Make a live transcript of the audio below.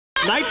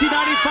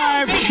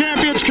1995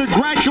 champions,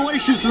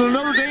 congratulations to the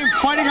Notre Dame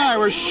Fighting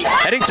Irish.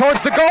 Heading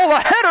towards the goal,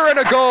 a header and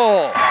a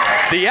goal.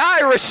 The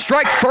Irish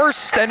strike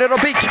first, and it'll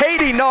be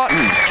Katie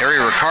Naughton. Cari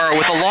Roccaro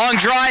with a long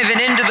drive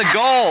and into the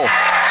goal.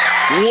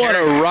 What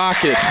a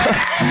rocket.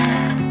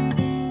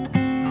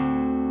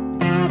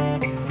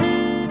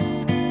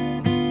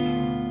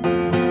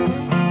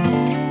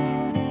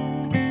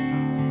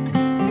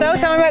 So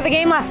tell me about the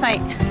game last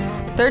night.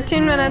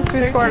 13 minutes,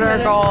 we scored our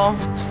goal,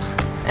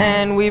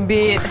 and we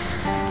beat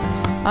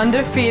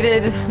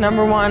undefeated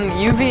 #1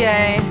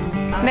 UVA.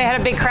 They had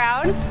a big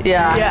crowd.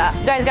 Yeah.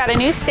 You guys got a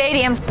new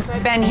stadium since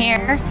I've been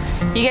here.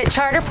 You get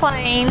charter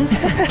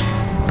planes.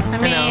 I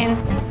mean,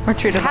 we're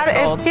treated like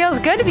gold. It feels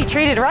good to be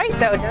treated right,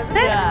 though, doesn't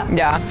it?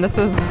 Yeah. This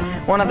was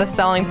one of the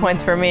selling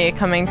points for me,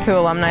 coming to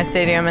Alumni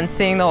Stadium and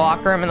seeing the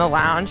locker room and the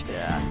lounge.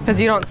 Because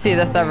you don't see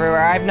this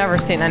everywhere. I've never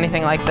seen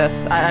anything like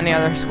this at any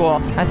other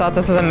school. I thought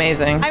this was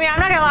amazing. I mean, I'm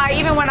not gonna lie,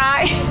 even when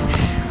I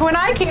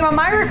came on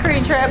my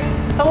recruiting trip,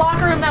 the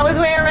locker room that was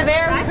way over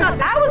there, I thought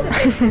that was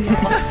a big deal.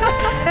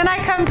 Then I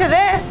come to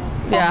this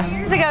 4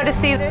 years ago to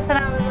see this, and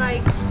I was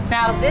like,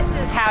 now this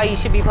is how you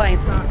should be playing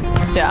soccer.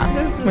 Yeah,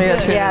 we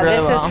got treated really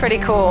this is pretty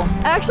cool.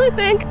 I actually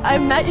think I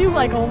met you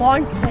like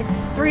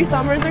 3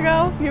 summers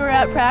ago. You were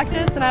at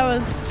practice, and I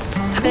was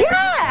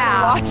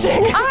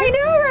watching. I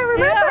know, I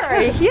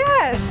remember.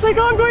 Yes. Like,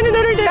 oh, I'm going to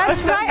Notre Dame.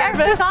 That's right. I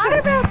forgot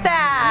about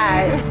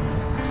that.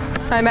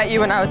 I met you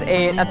when I was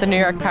 8 at the New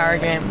York Power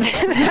game.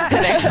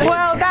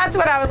 Well, that's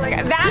what I was like.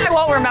 That I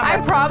won't remember. I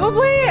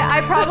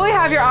probably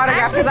have your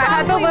autograph because I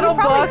had the little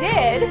book.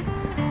 Did.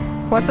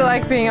 What's it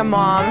like being a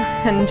mom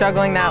and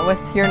juggling that with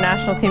your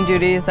national team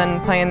duties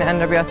and playing the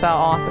NWSL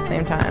all at the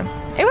same time?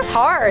 It was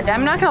hard.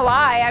 I'm not gonna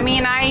lie. I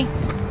mean,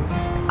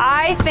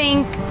 I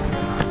think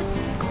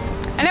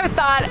I never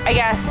thought, I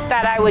guess,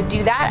 that I would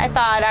do that. I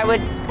thought I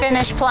would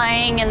finish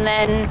playing and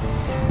then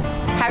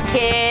have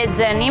kids,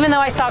 and even though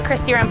I saw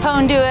Christy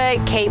Rampone do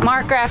it, Kate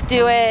Markgraf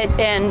do it,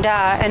 and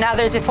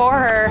others before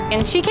her,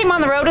 and she came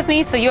on the road with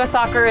me, so U.S.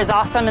 Soccer is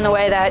awesome in the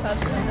way that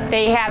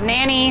they have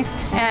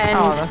nannies, and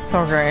that's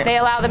so great. They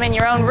allow them in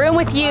your own room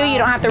with you. You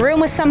don't have to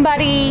room with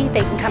somebody.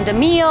 They can come to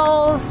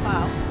meals.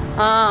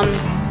 Wow.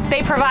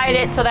 They provide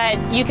it so that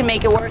you can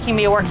make it work. You can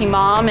be a working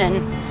mom,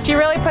 and she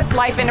really puts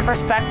life into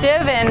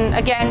perspective, and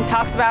again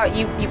talks about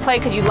you play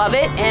because you love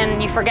it,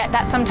 and you forget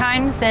that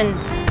sometimes, and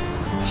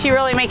she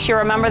really makes you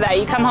remember that.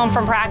 You come home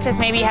from practice,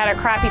 maybe you had a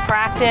crappy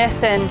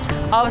practice, and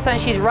all of a sudden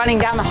she's running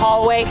down the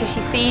hallway because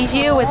she sees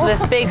you with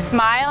this big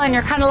smile, and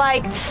you're kind of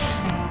like,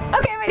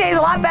 okay, my day's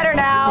a lot better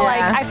now.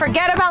 Like, I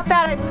forget about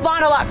that, I move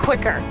on a lot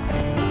quicker.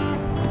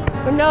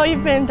 So now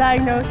you've been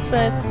diagnosed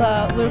with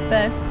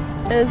lupus.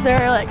 Is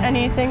there like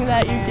anything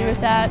that you do with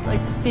that,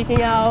 like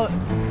speaking out,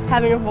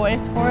 having a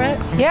voice for it?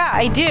 Yeah,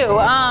 I do.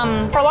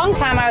 For a long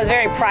time I was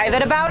very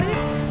private about it.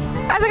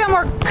 As I got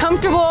more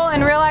comfortable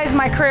and realized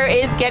my career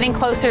is getting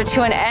closer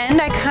to an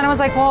end, I kind of was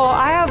like, well,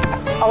 I have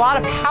a lot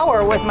of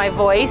power with my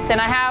voice, and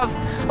I have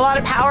a lot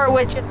of power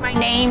with just my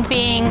name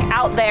being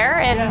out there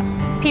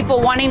and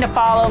people wanting to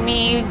follow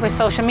me with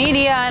social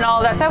media and all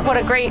of that stuff. What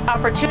a great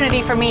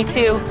opportunity for me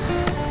to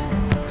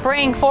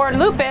bring forward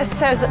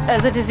lupus as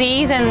a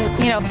disease, and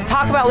to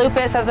talk about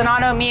lupus as an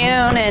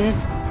autoimmune and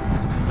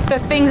the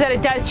things that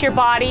it does to your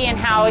body, and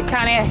how it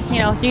kind of,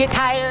 you get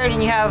tired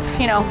and you have,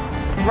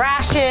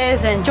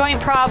 rashes and joint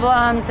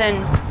problems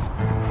and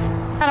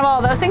kind of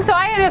all those things. So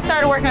I just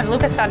started working with the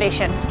Lupus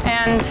Foundation,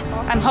 and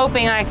I'm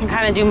hoping I can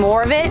kind of do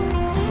more of it.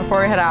 Before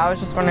we head out, I was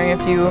just wondering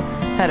if you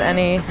had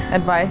any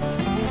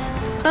advice.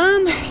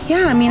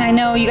 Yeah, I mean, I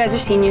know you guys are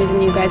seniors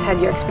and you guys had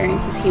your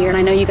experiences here, and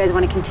I know you guys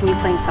want to continue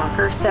playing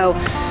soccer, so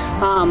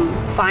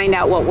find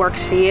out what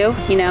works for you,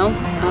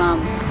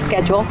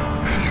 schedule.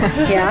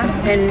 Yeah,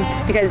 and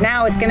because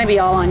now it's going to be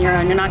all on your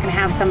own. You're not going to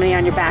have somebody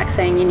on your back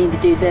saying you need to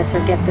do this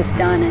or get this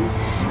done,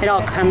 and it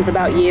all comes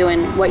about you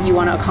and what you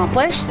want to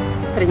accomplish,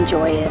 but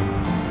enjoy it.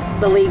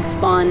 The league's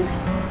fun.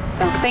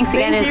 So thanks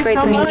again. It was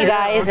great to meet you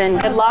guys, and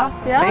good luck.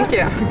 Thank you.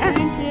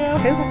 Yeah.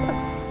 Thank you.